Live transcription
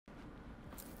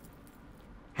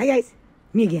Hi guys,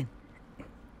 me again.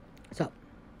 So,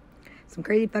 some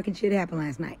crazy fucking shit happened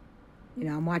last night. You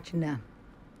know, I'm watching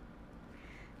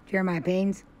Jeremiah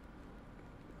Payne's,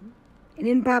 and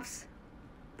in pops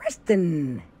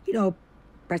Preston. You know,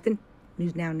 Preston,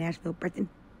 News Now Nashville, Preston.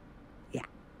 Yeah.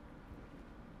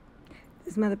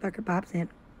 This motherfucker pops in,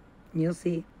 and you'll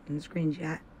see in the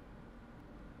screenshot,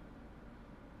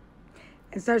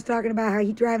 and starts talking about how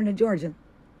he's driving to Georgia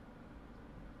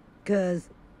because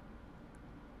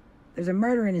there's a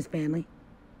murder in his family,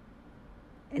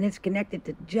 and it's connected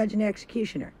to judge and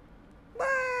executioner.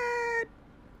 What?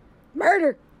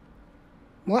 Murder?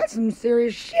 Well, that's some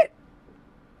serious shit.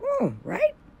 Oh,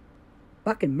 right?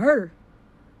 Fucking murder.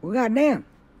 Well, goddamn.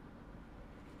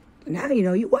 So now you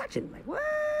know you watching. Like,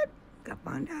 what? Got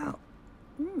found out.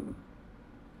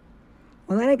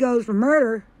 Well, then it goes from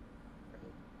murder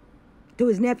to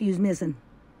his nephew's missing.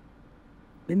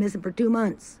 Been missing for 2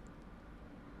 months.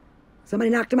 Somebody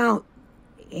knocked him out.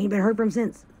 He ain't been heard from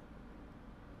since.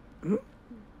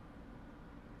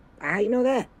 How you know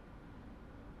that?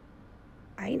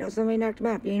 How you know somebody knocked him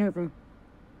out if you ain't heard from him?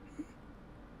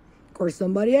 Of course,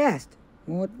 somebody asked.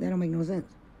 Well, that don't make no sense.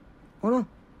 Hold on.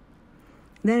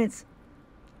 Then it's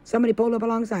somebody pulled up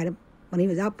alongside him when he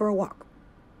was out for a walk.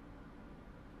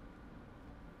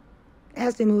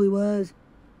 Asked him who he was.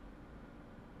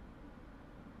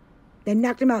 Then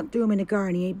knocked him out and threw him in the car,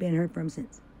 and he ain't been heard from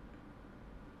since.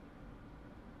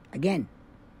 Again.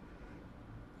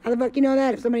 How the fuck you know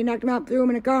that? If somebody knocked him out, threw him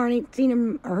in a car, and ain't seen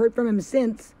him or heard from him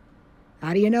since,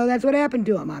 how do you know that's what happened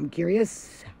to him? I'm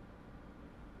curious.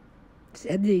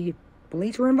 Said the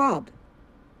police were involved.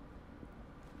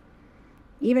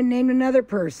 Even named another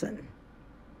person.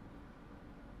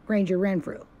 Granger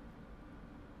Renfrew.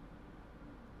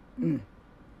 So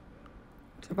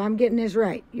if I'm getting this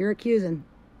right, you're accusing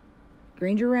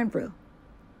Granger Renfrew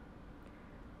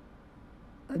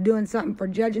of doing something for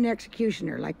judge and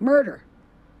executioner, like murder.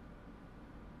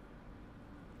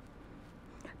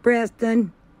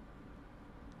 Preston,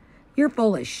 you're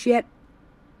full of shit,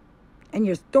 and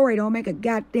your story don't make a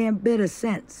goddamn bit of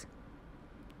sense.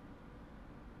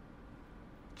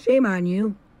 Shame on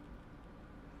you.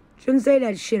 Shouldn't say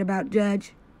that shit about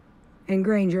Judge and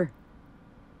Granger.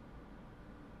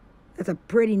 That's a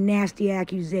pretty nasty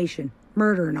accusation,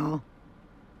 murder and all.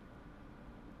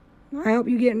 I hope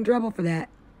you get in trouble for that.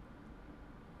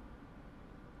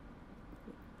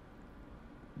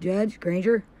 Judge,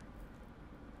 Granger,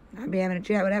 I'll be having a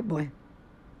chat with that boy.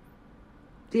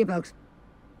 See you, folks.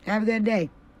 Have a good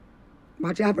day.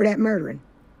 Watch out for that murdering.